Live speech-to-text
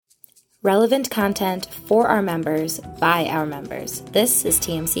Relevant content for our members by our members. This is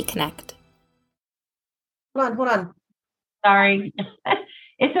TMC Connect. Hold on. Sorry.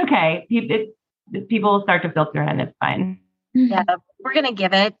 It's okay. People will start to filter in. It's fine. Yeah, we're going to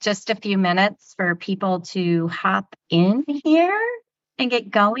give it just a few minutes for people to hop in here and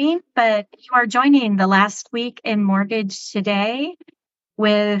get going. But you are joining the Last Week in Mortgage today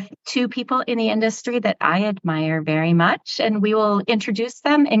with two people in the industry that I admire very much. And we will introduce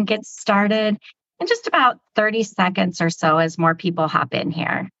them and get started in just about 30 seconds or so as more people hop in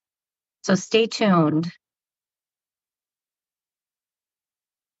here. So stay tuned.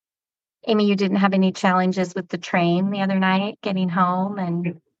 Amy, you didn't have any challenges with the train the other night getting home?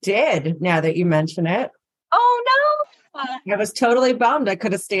 And Did, now that you mention it. Oh, no. I was totally bummed. I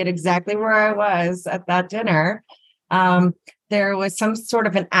could have stayed exactly where I was at that dinner. There was some sort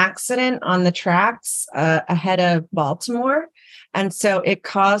of an accident on the tracks ahead of Baltimore. And so it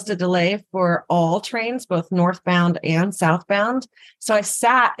caused a delay for all trains, both northbound and southbound. So I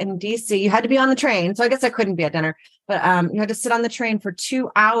sat in DC. You had to be on the train. So I guess I couldn't be at dinner, but you had to sit on the train for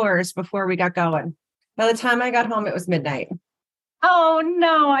 2 hours before we got going. By the time I got home, it was midnight. Oh,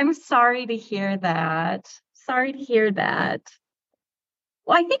 no. I'm sorry to hear that.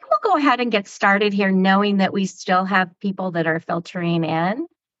 Well, I think we'll go ahead and get started here, knowing that we still have people that are filtering in.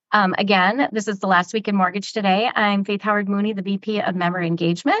 Again, this is the Last Week in Mortgage today. I'm Faith Howard Mooney, the VP of Member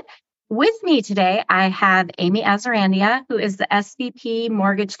Engagement. With me today, I have Amy Azorandia, who is the SVP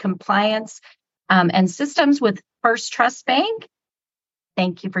Mortgage Compliance and Systems with First Trust Bank.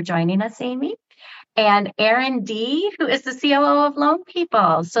 Thank you for joining us, Amy. And Erin D., who is the COO of Loan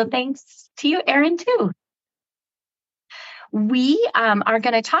People. So thanks to you, Erin, too. We are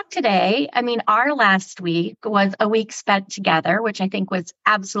going to talk today. I mean, our last week was a week spent together, which I think was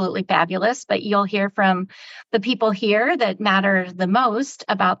absolutely fabulous. But you'll hear from the people here that matter the most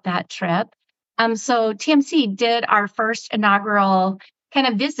about that trip. So TMC did our first inaugural kind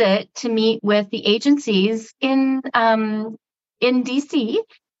of visit to meet with the agencies in DC.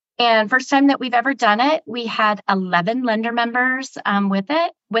 And first time that we've ever done it, we had 11 lender members with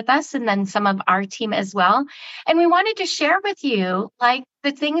us, and then some of our team as well. And we wanted to share with you like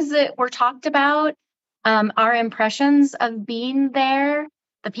the things that were talked about, our impressions of being there,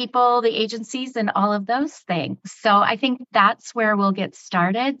 the people, the agencies, and all of those things. So I think that's where we'll get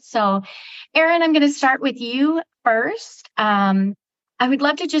started. So Erin, I'm going to start with you first. I would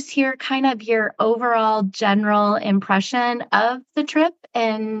love to just hear kind of your overall general impression of the trip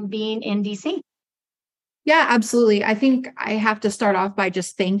and being in DC. Yeah, absolutely. I think I have to start off by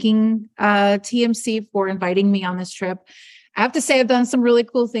just thanking TMC for inviting me on this trip. I have to say I've done some really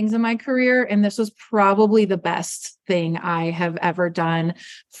cool things in my career, and this was probably the best thing I have ever done,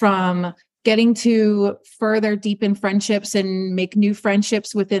 from getting to further deepen friendships and make new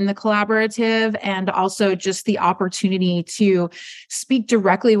friendships within the collaborative, and also just the opportunity to speak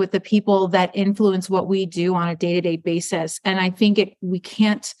directly with the people that influence what we do on a day-to-day basis. And I think we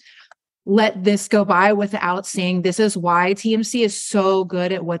can't let this go by without saying this is why TMC is so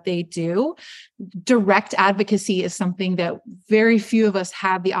good at what they do. Direct advocacy is something that very few of us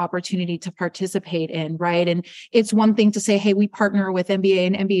have the opportunity to participate in, right? And it's one thing to say, hey, we partner with MBA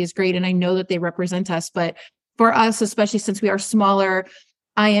and MBA is great, and I know that they represent us. But for us, especially since we are smaller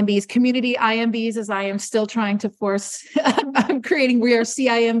IMBs, community IMBs, as I am still trying to force, I'm creating, we are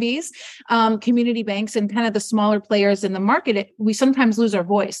CIMBs, community banks, and kind of the smaller players in the market, we sometimes lose our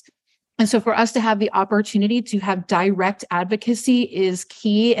voice. And so for us to have the opportunity to have direct advocacy is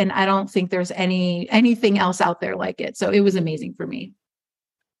key. And I don't think there's anything else out there like it. So it was amazing for me.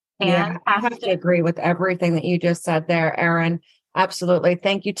 Yeah, I have to agree with everything that you just said there, Erin. Absolutely.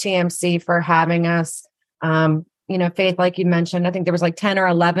 Thank you, TMC, for having us. Faith, like you mentioned, I think there was like 10 or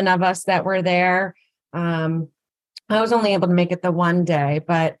 11 of us that were there. I was only able to make it the one day,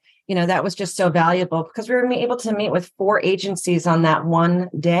 but that was just so valuable because we were able to meet with 4 agencies on that one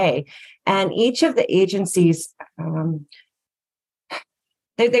day. And each of the agencies,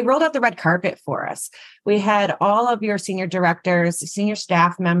 they rolled out the red carpet for us. We had all of your senior directors, senior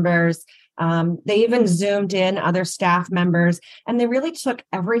staff members. They even zoomed in other staff members, and they really took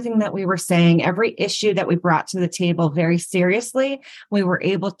everything that we were saying, every issue that we brought to the table very seriously. We were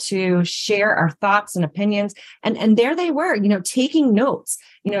able to share our thoughts and opinions. And there they were, taking notes,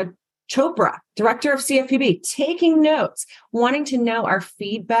 Chopra, director of CFPB, taking notes, wanting to know our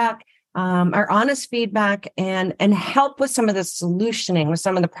feedback, our honest feedback, and help with some of the solutioning with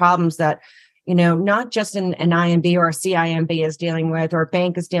some of the problems that, not just an IMB or a CIMB is dealing with or a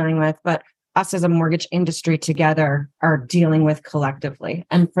bank is dealing with, but us as a mortgage industry together are dealing with collectively.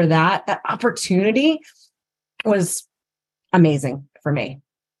 And for that opportunity was amazing for me.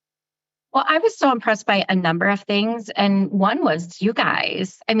 Well, I was so impressed by a number of things. And one was you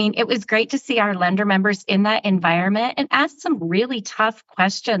guys. I mean, it was great to see our lender members in that environment and ask some really tough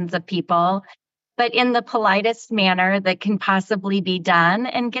questions of people, but in the politest manner that can possibly be done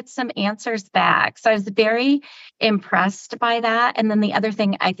and get some answers back. So I was very impressed by that. And then the other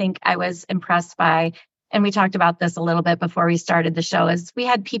thing I think I was impressed by, and we talked about this a little bit before we started the show, is we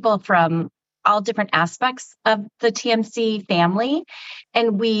had people from all different aspects of the TMC family.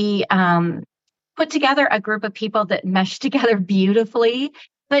 And we put together a group of people that meshed together beautifully,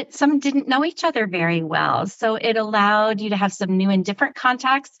 but some didn't know each other very well. So it allowed you to have some new and different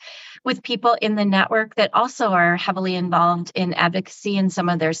contacts with people in the network that also are heavily involved in advocacy in some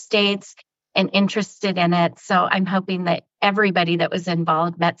of their states and interested in it. So I'm hoping that everybody that was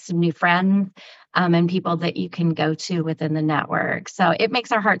involved met some new friends and people that you can go to within the network. So it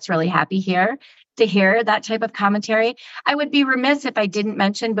makes our hearts really happy here to hear that type of commentary. I would be remiss if I didn't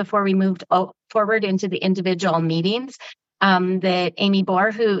mention before we moved forward into the individual meetings that Amy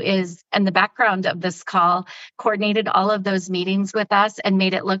Bohr, who is in the background of this call, coordinated all of those meetings with us and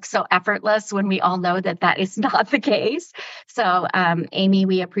made it look so effortless when we all know that that is not the case. So, Amy,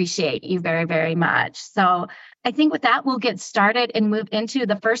 we appreciate you very, very much. So I think with that, we'll get started and move into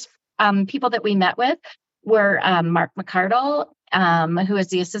the first people that we met with were Mark McCardle, who is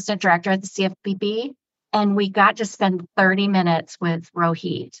the Assistant Director at the CFPB. And we got to spend 30 minutes with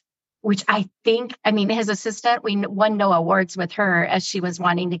Rohit, which I think, I mean, his assistant, we won no awards with her as she was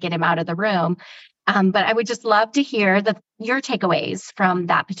wanting to get him out of the room. But I would just love to hear your takeaways from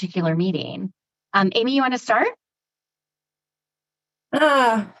that particular meeting. Amy, you want to start?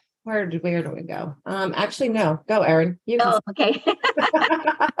 Where do we go? Actually, no. Go, Erin. Okay.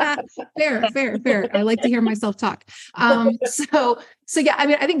 Fair. I like to hear myself talk. So yeah, I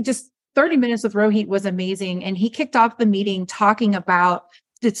mean, I think just 30 minutes with Rohit was amazing. And he kicked off the meeting talking about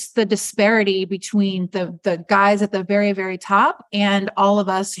it's the disparity between the guys at the very, very top and all of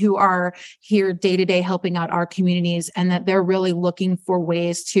us who are here day to day helping out our communities, and that they're really looking for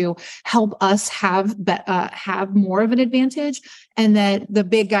ways to help us have more of an advantage, and that the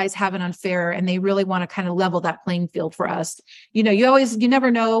big guys have an unfair, and they really want to kind of level that playing field for us. You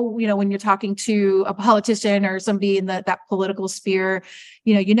never know, when you're talking to a politician or somebody in that political sphere,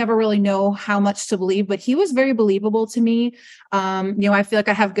 you never really know how much to believe, but he was very believable to me. I feel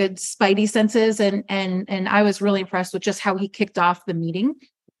like I have good spidey senses, and I was really impressed with just how he kicked off the meeting.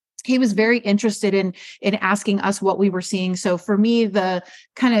 He was very interested in asking us what we were seeing. So for me, the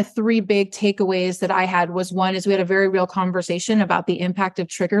kind of three big takeaways that I had was, one is we had a very real conversation about the impact of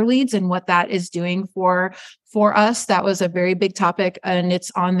trigger leads and what that is doing for us. That was a very big topic, and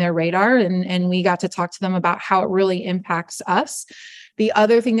it's on their radar. And we got to talk to them about how it really impacts us. The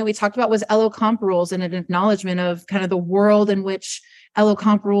other thing that we talked about was LO comp rules, and an acknowledgement of kind of the world in which LO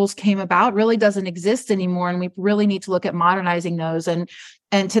comp rules came about really doesn't exist anymore. And we really need to look at modernizing those.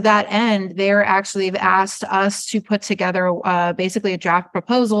 And to that end, they've asked us to put together basically a draft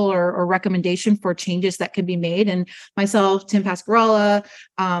proposal or recommendation for changes that can be made. And myself, Tim Pascarella,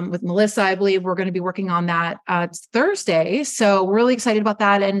 with Melissa, I believe we're going to be working on that Thursday. So we're really excited about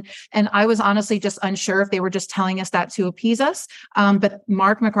that. And I was honestly just unsure if they were just telling us that to appease us. But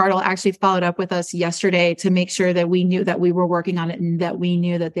Mark McCardle actually followed up with us yesterday to make sure that we knew that we were working on it and that we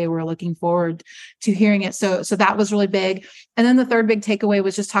knew that they were looking forward to hearing it. So that was really big. And then the third big takeaway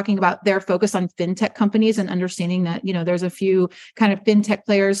was just talking about their focus on fintech companies and understanding that, there's a few kind of fintech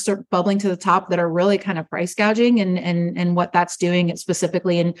players sort of bubbling to the top that are really kind of price gouging and what that's doing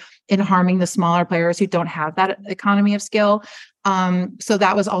specifically in harming the smaller players who don't have that economy of scale. So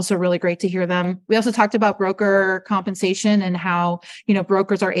that was also really great to hear them. We also talked about broker compensation and how,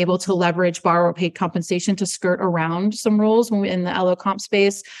 brokers are able to leverage borrower paid compensation to skirt around some rules in the LO comp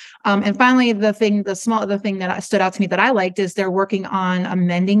space. And finally, the thing that stood out to me that I liked is they're working on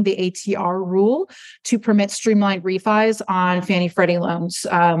amending the ATR rule to permit streamlined refis on Fannie Freddie loans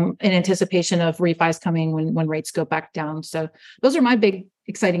in anticipation of refis coming when rates go back down. So those are my big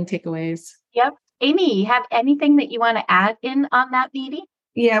exciting takeaways. Yep. Amy, you have anything that you want to add in on that meeting?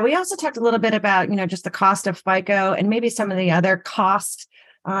 Yeah, we also talked a little bit about, just the cost of FICO and maybe some of the other cost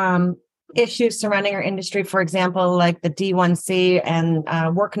issues surrounding our industry. For example, like the D1C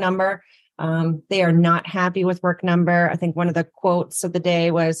and Work Number. They are not happy with Work Number. I think one of the quotes of the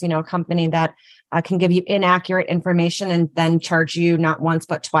day was, a company that can give you inaccurate information and then charge you not once,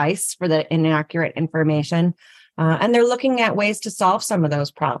 but twice for the inaccurate information. And they're looking at ways to solve some of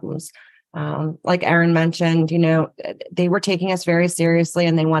those problems. Like Erin mentioned, they were taking us very seriously,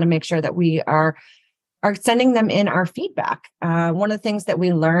 and they want to make sure that we are are sending them in our feedback. One of the things that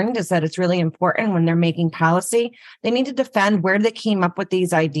we learned is that it's really important when they're making policy, they need to defend where they came up with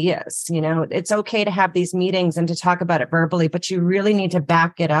these ideas. It's okay to have these meetings and to talk about it verbally, but you really need to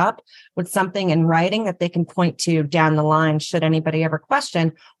back it up with something in writing that they can point to down the line should anybody ever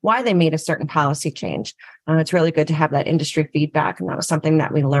question why they made a certain policy change. It's really good to have that industry feedback. And that was something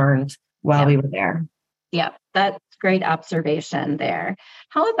that we learned while we were there. Yeah, that's great observation there.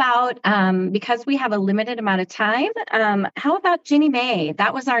 How about, because we have a limited amount of time, how about Ginny Mae?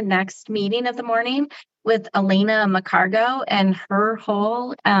 That was our next meeting of the morning with Elena McCargo, and her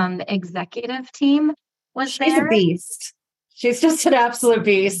whole executive team was there. She's a beast. She's just an absolute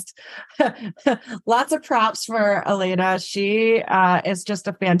beast. Lots of props for Elena. She is just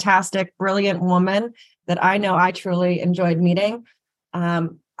a fantastic, brilliant woman that I know I truly enjoyed meeting.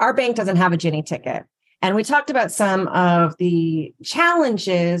 Our bank doesn't have a Ginny ticket. And we talked about some of the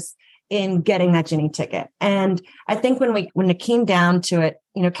challenges in getting that Ginny ticket. And I think when it came down to it,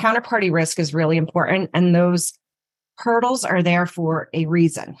 counterparty risk is really important. And those hurdles are there for a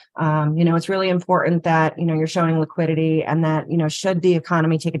reason. It's really important that, you're showing liquidity and that, should the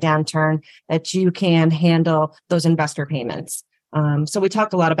economy take a downturn, that you can handle those investor payments. So we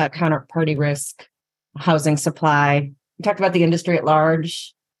talked a lot about counterparty risk, housing supply. We talked about the industry at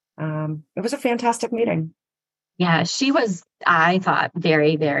large. It was a fantastic meeting. Yeah, she was, I thought,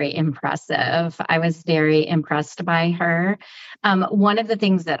 very, very impressive. I was very impressed by her. One of the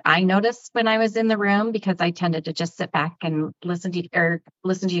things that I noticed when I was in the room, because I tended to just sit back and listen to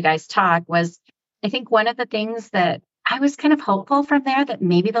you guys talk, was I think one of the things that I was kind of hopeful from there that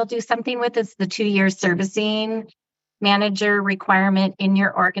maybe they'll do something with is the 2-year servicing manager requirement in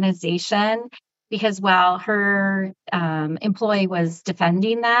your organization. Because while her employee was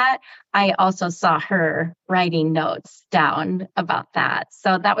defending that, I also saw her writing notes down about that.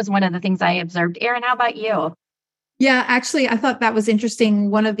 So that was one of the things I observed. Erin, how about you? Yeah, actually, I thought that was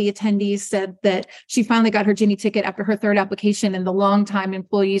interesting. One of the attendees said that she finally got her Ginny ticket after her 3rd application, and the longtime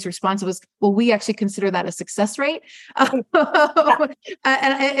employee's response was, well, we actually consider that a success rate. And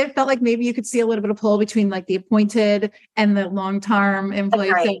it felt like maybe you could see a little bit of pull between like the appointed and the long-term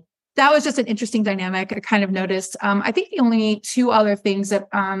employee. Right. So that was just an interesting dynamic I kind of noticed. I think the only 2 other things that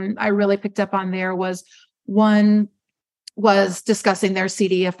I really picked up on there was one was discussing their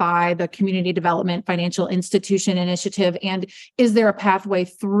CDFI, the Community Development Financial Institution Initiative, and is there a pathway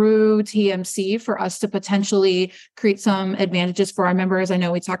through TMC for us to potentially create some advantages for our members? I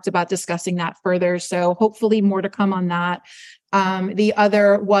know we talked about discussing that further, so hopefully more to come on that. The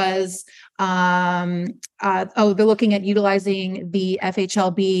other was, they're looking at utilizing the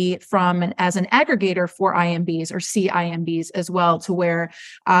FHLB as an aggregator for IMBs or CIMBs as well, to where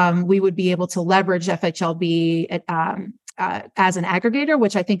we would be able to leverage FHLB as an aggregator,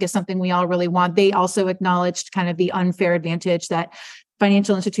 which I think is something we all really want. They also acknowledged kind of the unfair advantage that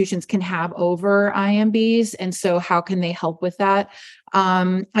financial institutions can have over IMBs. And so how can they help with that?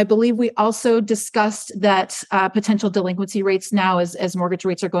 I believe we also discussed that potential delinquency rates now as mortgage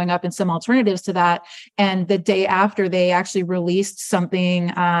rates are going up and some alternatives to that. And the day after, they actually released something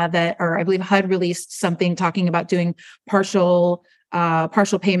or I believe HUD released something talking about doing partial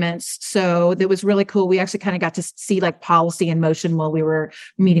payments. So that was really cool. We actually kind of got to see like policy in motion while we were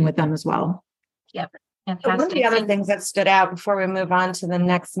meeting with them as well. Yep. One of the other things that stood out before we move on to the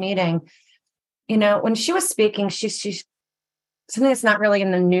next meeting, when she was speaking, she's something that's not really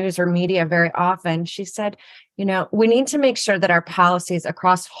in the news or media very often. She said, we need to make sure that our policies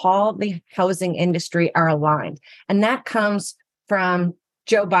across all the housing industry are aligned. And that comes from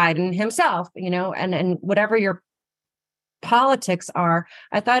Joe Biden himself, and whatever your politics are.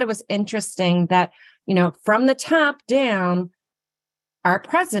 I thought it was interesting that, from the top down, our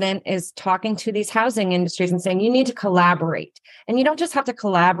president is talking to these housing industries and saying, you need to collaborate. And you don't just have to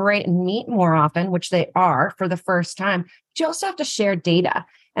collaborate and meet more often, which they are for the first time, but you also have to share data.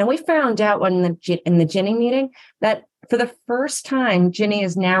 And we found out in the Ginny meeting that for the first time, Ginny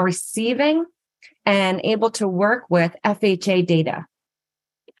is now receiving and able to work with FHA data.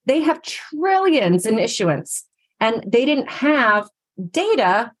 They have trillions in issuance, and they didn't have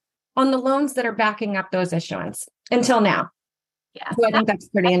data on the loans that are backing up those issuance until now. Yeah. So I think that's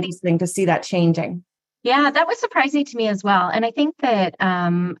pretty interesting to see that changing. Yeah, that was surprising to me as well. And I think that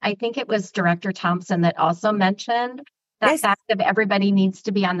it was Director Thompson that also mentioned that fact of everybody needs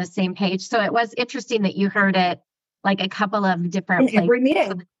to be on the same page. So it was interesting that you heard it like a couple of different places. Every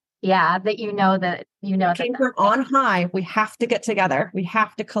meeting. Yeah, that it came from on high. We have to get together. We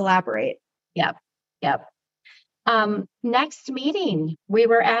have to collaborate. Yep. Next meeting, we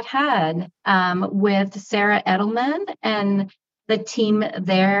were at HUD with Sarah Edelman and the team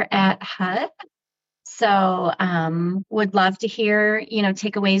there at HUD. So would love to hear,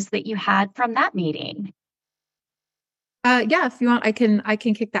 takeaways that you had from that meeting. Yeah, if you want, I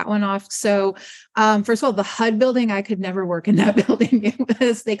can kick that one off. So, first of all, the HUD building, I could never work in that building.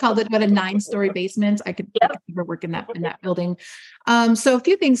 They called it about a 9-story basement. I could never work in that building. So a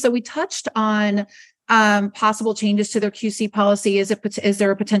few things. So we touched on possible changes to their QC policy. Is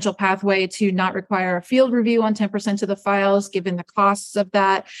there a potential pathway to not require a field review on 10% of the files, given the costs of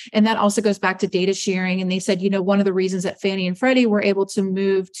that? And that also goes back to data sharing. And they said, one of the reasons that Fannie and Freddie were able to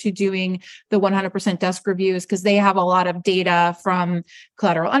move to doing the 100% desk review is because they have a lot of data from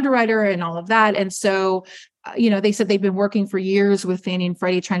collateral underwriter and all of that. And so they said they've been working for years with Fannie and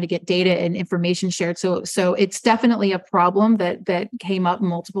Freddie trying to get data and information shared. So it's definitely a problem that came up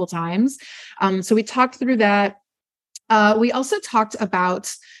multiple times. So we talked through that. We also talked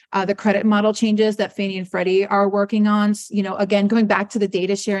about the credit model changes that Fannie and Freddie are working on. Again, going back to the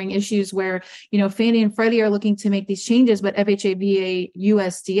data sharing issues where, Fannie and Freddie are looking to make these changes, but FHA, VA,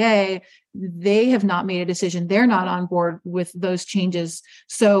 USDA, they have not made a decision. They're not on board with those changes.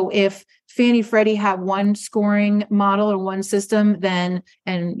 So if Fannie, Freddie have one scoring model or one system, and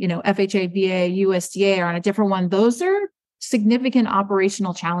FHA, VA, USDA are on a different one, those are significant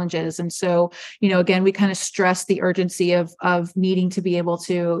operational challenges. And so, again, we kind of stress the urgency of needing to be able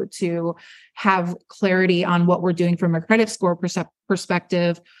to have clarity on what we're doing from a credit score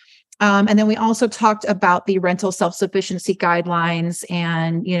perspective. And then we also talked about the rental self-sufficiency guidelines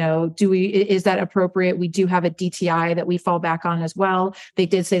and, is that appropriate? We do have a DTI that we fall back on as well. They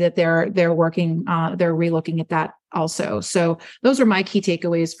did say that they're relooking at that also. So those are my key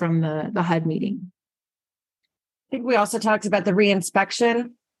takeaways from the HUD meeting. I think we also talked about the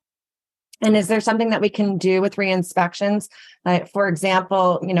reinspection. And is there something that we can do with reinspections? For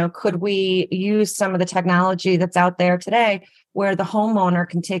example, could we use some of the technology that's out there today where the homeowner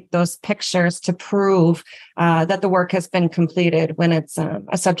can take those pictures to prove that the work has been completed when it's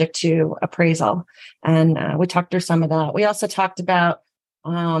subject to appraisal? And we talked through some of that. We also talked about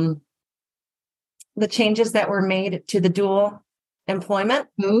the changes that were made to the dual employment.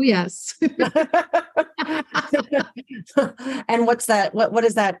 Oh, yes. And what's that? What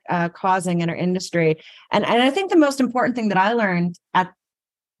is that causing in our industry? And I think the most important thing that I learned at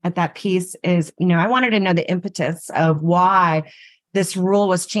that piece is, I wanted to know the impetus of why this rule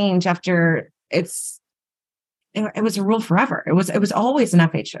was changed after it was a rule forever. It was always an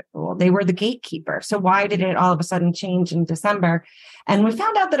FHA rule. They were the gatekeeper. So why did it all of a sudden change in December? And we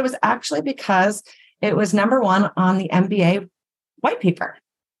found out that it was actually because it was number one on the MBA white paper.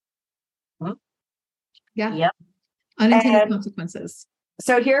 Yeah. Yep. Unintended consequences.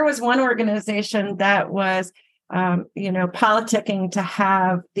 So here was one organization that was, politicking to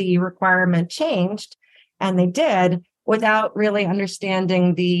have the requirement changed, and they did without really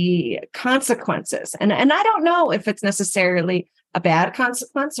understanding the consequences. And I don't know if it's necessarily a bad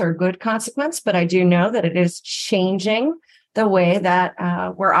consequence or a good consequence, but I do know that it is changing the way that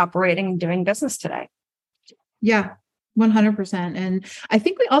we're operating and doing business today. Yeah. 100%. And I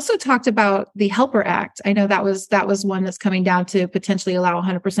think we also talked about the Helper Act. I know that was one that's coming down to potentially allow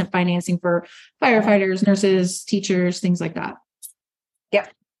 100% financing for firefighters, nurses, teachers, things like that.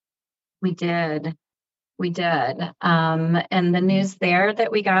 Yep. We did. And the news there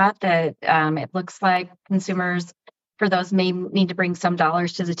that we got that it looks like consumers, for those, may need to bring some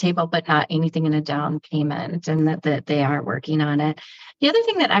dollars to the table, but not anything in a down payment, and that they are working on it. The other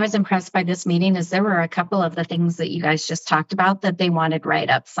thing that I was impressed by this meeting is there were a couple of the things that you guys just talked about that they wanted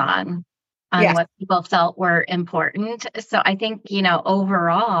write-ups on yes. What people felt were important. So I think,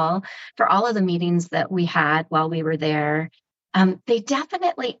 overall, for all of the meetings that we had while we were there, they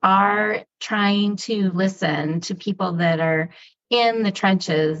definitely are trying to listen to people that are in the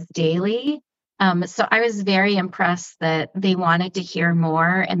trenches daily. So I was very impressed that they wanted to hear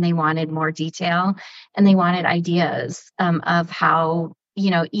more, and they wanted more detail, and they wanted ideas of how,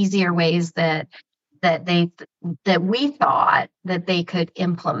 easier ways that we thought that they could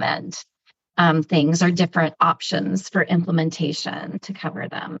implement things, or different options for implementation to cover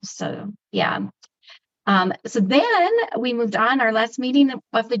them. So, yeah. So then we moved on. Our last meeting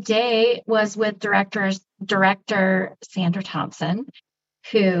of the day was with Director Sandra Thompson,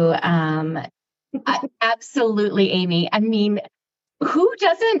 who absolutely, Amy. I mean,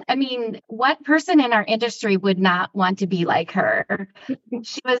 what person in our industry would not want to be like her?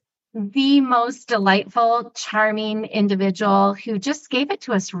 She was the most delightful, charming individual who just gave it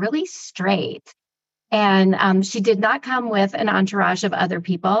to us really straight. And she did not come with an entourage of other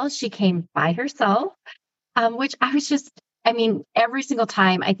people. She came by herself, which I was every single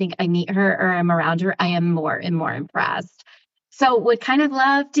time I think I meet her or I'm around her, I am more and more impressed. So would kind of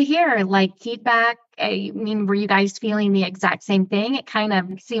love to hear feedback I mean, were you guys feeling the exact same thing? It kind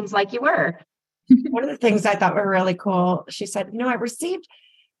of seems like you were. One of the things I thought were really cool, she said, I received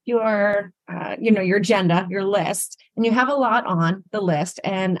your, your agenda, your list, and you have a lot on the list.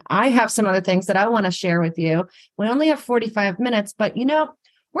 And I have some other things that I want to share with you. We only have 45 minutes, but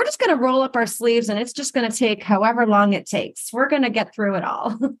we're just going to roll up our sleeves and it's just going to take however long it takes. We're going to get through it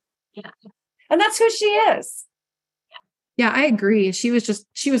all. Yeah. And that's who she is. Yeah, I agree. She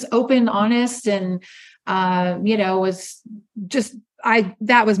was open, honest, and, was just,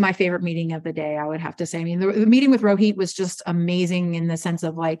 that was my favorite meeting of the day, I would have to say. I mean, the meeting with Rohit was just amazing in the sense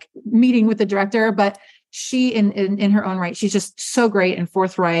of like meeting with the director, but she in her own right, she's just so great and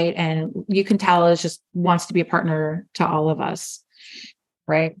forthright. And you can tell is just wants to be a partner to all of us.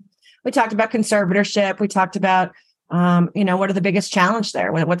 Right. We talked about conservatorship. We talked about, what are the biggest challenge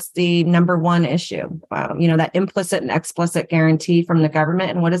there? What's the number one issue? That implicit and explicit guarantee from the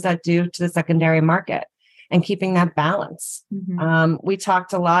government. And what does that do to the secondary market and keeping that balance? Mm-hmm. We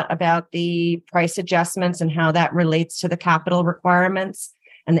talked a lot about the price adjustments and how that relates to the capital requirements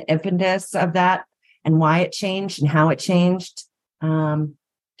and the impetus of that and why it changed and how it changed.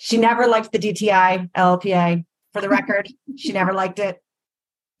 She never liked the DTI LLPA, for the record. She never liked it.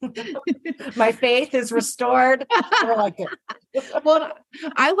 My faith is restored. I like it. Well,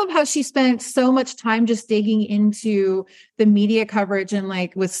 I love how she spent so much time just digging into the media coverage and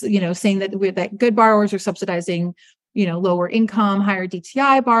like was, saying that good borrowers are subsidizing, lower income, higher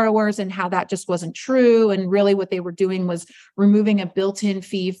DTI borrowers, and how that just wasn't true. And really what they were doing was removing a built-in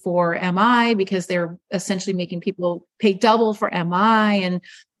fee for MI because they're essentially making people pay double for MI. And,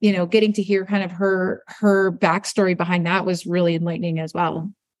 getting to hear kind of her backstory behind that was really enlightening as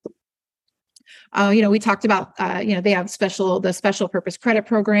well. We talked about, they have the special purpose credit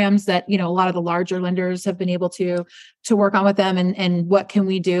programs that, a lot of the larger lenders have been able to work on with them. And what can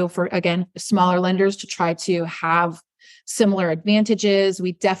we do for, again, smaller lenders to try to have similar advantages?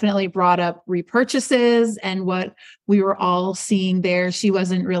 We definitely brought up repurchases and what we were all seeing there. She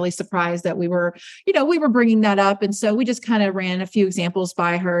wasn't really surprised that we were bringing that up. And so we just kind of ran a few examples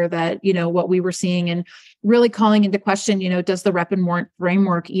by her that, what we were seeing and really calling into question, does the rep and warrant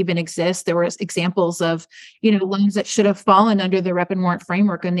framework even exist? There were examples of, loans that should have fallen under the rep and warrant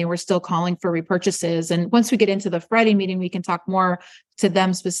framework and they were still calling for repurchases. And once we get into the Freddie meeting, we can talk more to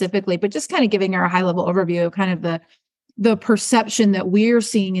them specifically, but just kind of giving her a high level overview of kind of the perception that we're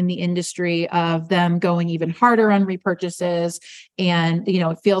seeing in the industry of them going even harder on repurchases. And,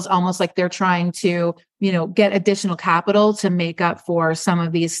 it feels almost like they're trying to, get additional capital to make up for some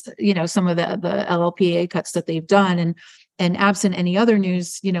of these, some of the LLPA cuts that they've done. And absent any other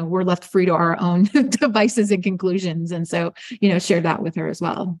news, we're left free to our own devices and conclusions. And so, shared that with her as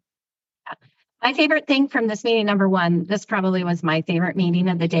well. My favorite thing from this meeting, number one, this probably was my favorite meeting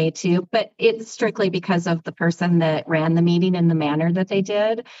of the day too, but it's strictly because of the person that ran the meeting in the manner that they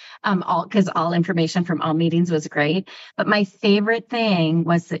did. Because all information from all meetings was great. But my favorite thing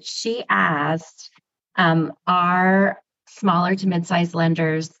was that she asked, are smaller to mid-sized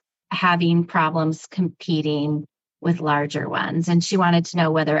lenders having problems competing with larger ones? And she wanted to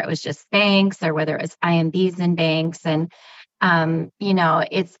know whether it was just banks or whether it was IMBs and banks. And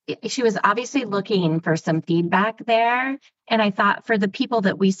she was obviously looking for some feedback there. And I thought for the people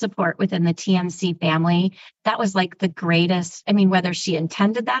that we support within the TMC family, that was like the greatest, whether she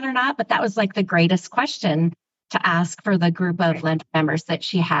intended that or not, but that was like the greatest question to ask for the group of lender members that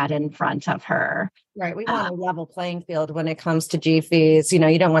she had in front of her. Right. We want a level playing field when it comes to G fees. You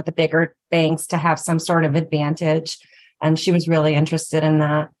don't want the bigger banks to have some sort of advantage. And she was really interested in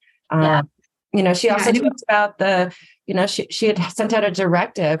that. She also talked about she had sent out a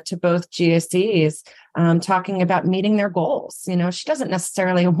directive to both GSEs talking about meeting their goals. She doesn't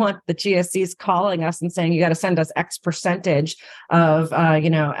necessarily want the GSEs calling us and saying, you got to send us X percentage of,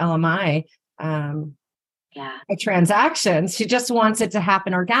 LMI transactions. She just wants it to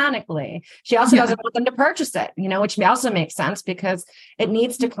happen organically. She also doesn't want them to purchase it, which also makes sense because it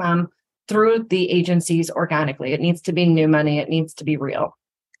needs to come through the agencies organically. It needs to be new money. It needs to be real.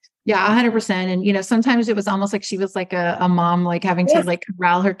 Yeah, 100%. And, sometimes it was almost like she was like a mom, like having to like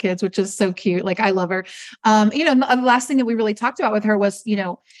corral her kids, which is so cute. Like, I love her. The last thing that we really talked about with her was,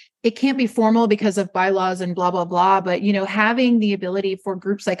 it can't be formal because of bylaws and blah, blah, blah. But, having the ability for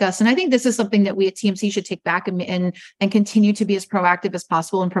groups like us. And I think this is something that we at TMC should take back and continue to be as proactive as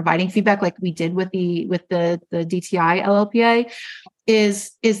possible in providing feedback like we did with the DTI LLPA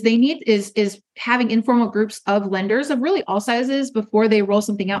is having informal groups of lenders of really all sizes before they roll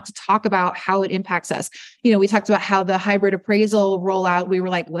something out to talk about how it impacts us. We talked about how the hybrid appraisal rollout, we were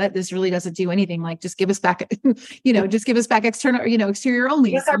like, what? This really doesn't do anything. Like, just give us back, just give us back external, exterior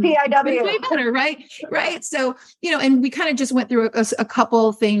only. Yes, our PIW. Way better, right? Right. So, and we kind of just went through a couple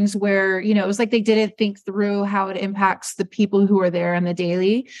of things where, it was like they didn't think through how it impacts the people who are there on the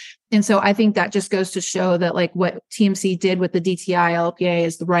daily. And so I think that just goes to show that like what TMC did with the DTI LPA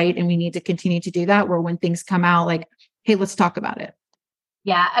is right. And we need to continue to do that, where when things come out, like, hey, let's talk about it.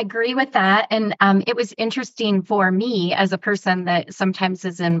 Yeah, agree with that. And it was interesting for me as a person that sometimes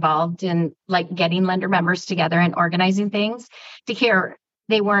is involved in like getting lender members together and organizing things to hear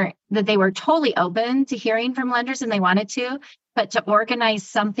they were totally open to hearing from lenders and they wanted to, but to organize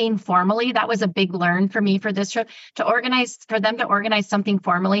something formally, that was a big learn for me for this trip. For them to organize something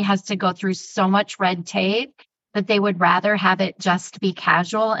formally has to go through so much red tape that they would rather have it just be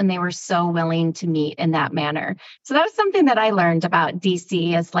casual, and they were so willing to meet in that manner. So that was something that I learned about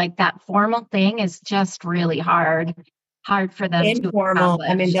DC, is like that formal thing is just really hard for them informal. to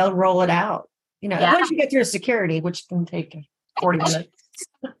I mean, they'll roll it out, Yeah. once you get through security, which can take 40 minutes.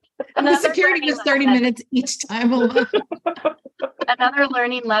 The security was 30 minutes each time alone. Another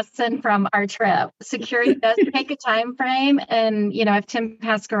learning lesson from our trip. Security does take a time frame. And, if Tim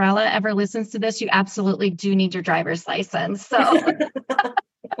Pascarella ever listens to this, you absolutely do need your driver's license. So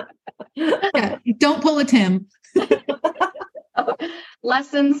yeah, don't pull a Tim.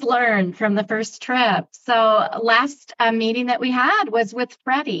 Lessons learned from the first trip. So last meeting that we had was with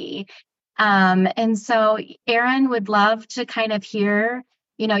Freddie. And so Erin would love to kind of hear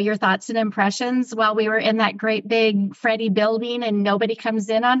your thoughts and impressions while we were in that great big Freddie building and nobody comes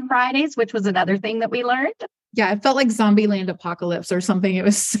in on Fridays, which was another thing that we learned. Yeah, it felt like Zombieland Apocalypse or something. It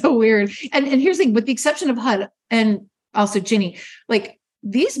was so weird. And here's the thing, with the exception of HUD and also Ginny, like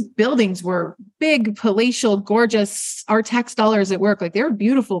these buildings were big, palatial, gorgeous, our tax dollars at work. Like they were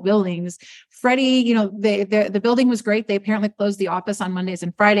beautiful buildings. Freddie, the building was great. They apparently closed the office on Mondays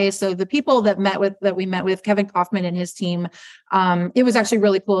and Fridays. So the people that we met with Kevin Kaufman and his team, it was actually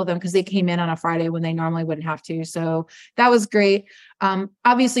really cool of them because they came in on a Friday when they normally wouldn't have to. So that was great.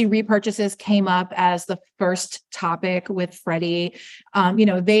 Obviously, repurchases came up as the first topic with Freddie.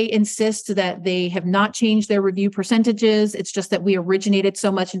 They insist that they have not changed their review percentages. It's just that we originated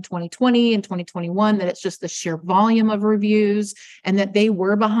so much in 2020 and 2021 that it's just the sheer volume of reviews, and that they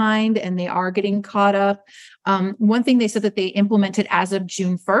were behind and they are getting caught up. One thing they said that they implemented as of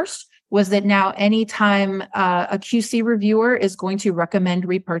June 1st was that now anytime a QC reviewer is going to recommend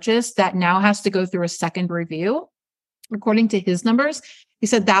repurchase, that now has to go through a second review. According to his numbers, he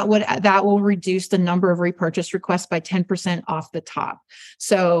said that will reduce the number of repurchase requests by 10% off the top.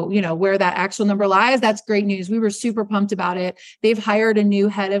 So, where that actual number lies, that's great news. We were super pumped about it. They've hired a new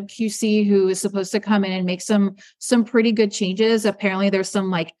head of QC who is supposed to come in and make some pretty good changes. Apparently there's some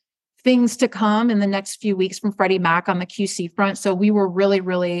like things to come in the next few weeks from Freddie Mac on the QC front. So we were really,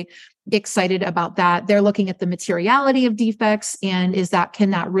 really excited about that. They're looking at the materiality of defects, and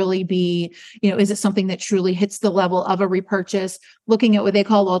can that really be, is it something that truly hits the level of a repurchase? Looking at what they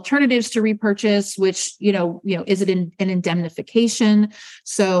call alternatives to repurchase, which, is it an indemnification?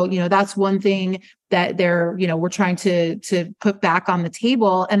 So, that's one thing that we're trying to put back on the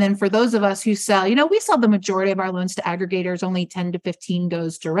table. And then for those of us who sell, we sell the majority of our loans to aggregators, only 10 to 15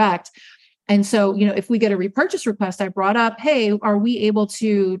 goes direct. And so, if we get a repurchase request, I brought up, hey,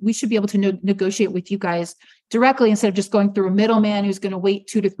 we should be able to negotiate with you guys directly instead of just going through a middleman who's going to wait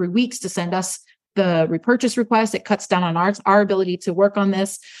 2 to 3 weeks to send us the repurchase request. It cuts down on our ability to work on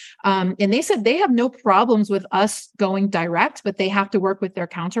this. And they said they have no problems with us going direct, but they have to work with their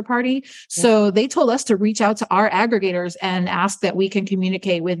counterparty. So they told us to reach out to our aggregators and ask that we can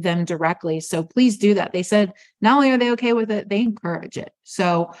communicate with them directly. So please do that. They said not only are they okay with it, they encourage it.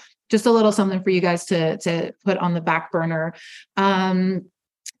 So just a little something for you guys to put on the back burner.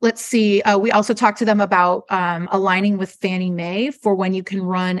 Let's see. We also talked to them about aligning with Fannie Mae for when you can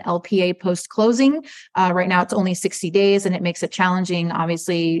run LPA post-closing. Right now, it's only 60 days, and it makes it challenging,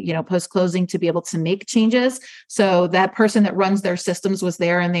 obviously, post-closing to be able to make changes. So that person that runs their systems was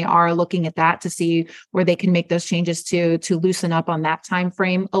there, and they are looking at that to see where they can make those changes to loosen up on that time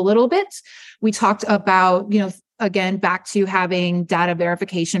frame a little bit. We talked about, again, back to having data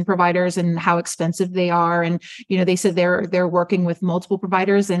verification providers and how expensive they are. And, they said they're working with multiple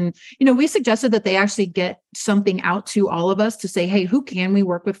providers. And, we suggested that they actually get something out to all of us to say, hey, who can we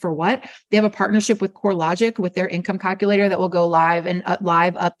work with for what? They have a partnership with CoreLogic with their income calculator that will go live and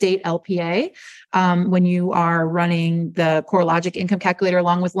live update LPA when you are running the CoreLogic income calculator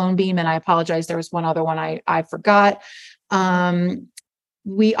along with LoanBeam. And I apologize, there was one other one I forgot.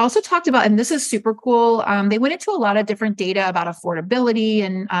 We also talked about, and this is super cool. They went into a lot of different data about affordability,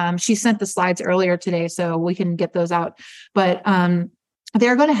 and she sent the slides earlier today, so we can get those out. But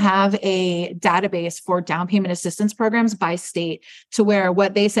they're going to have a database for down payment assistance programs by state, to where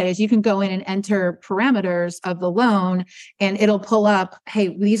what they said is you can go in and enter parameters of the loan and it'll pull up,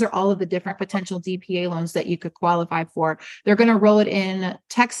 hey, these are all of the different potential DPA loans that you could qualify for. They're going to roll it in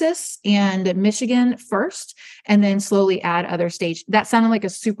Texas and Michigan first, and then slowly add other states. That sounded like a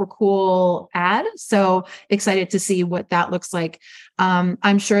super cool ad. So excited to see what that looks like.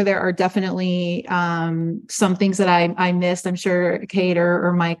 I'm sure there are definitely some things that I missed. I'm sure Kate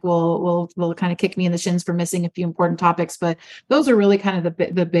or Mike will kind of kick me in the shins for missing a few important topics, but those are really kind of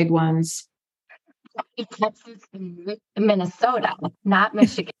the big ones. Texas and Minnesota, not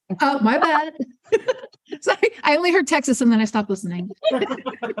Michigan. Oh, my bad. Sorry, I only heard Texas and then I stopped listening.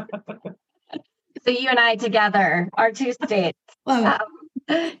 So you and I together, our two states.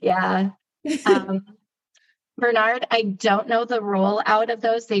 Yeah. Bernard, I don't know the rollout of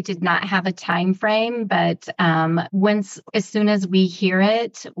those. They did not have a time frame, but as soon as we hear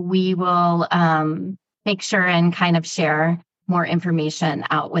it, we will make sure and kind of share more information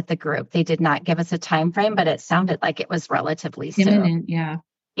out with the group. They did not give us a time frame, but it sounded like it was relatively soon. Imminent, yeah.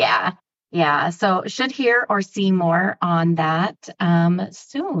 Yeah. So should hear or see more on that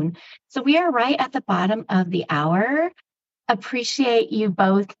soon. So we are right at the bottom of the hour. Appreciate you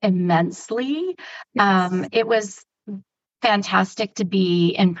both immensely. Yes. It was fantastic to be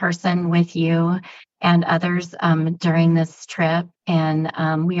in person with you and others during this trip.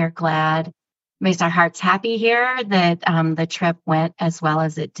 And we are glad, makes our hearts happy here that the trip went as well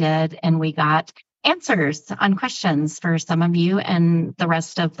as it did. And we got answers on questions for some of you and the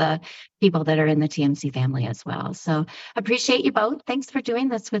rest of the people that are in the TMC family as well. So appreciate you both. Thanks for doing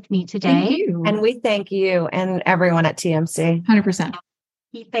this with me today. Thank you. And we thank you and everyone at TMC. 100%.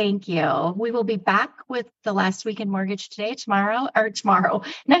 Thank you. We will be back with the Last Week in Mortgage today,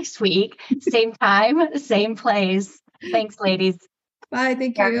 next week, same time, same place. Thanks, ladies. Bye.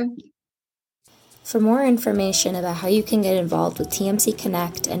 Thank you. For more information about how you can get involved with TMC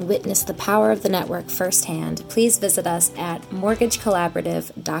Connect and witness the power of the network firsthand, please visit us at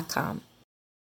mortgagecollaborative.com.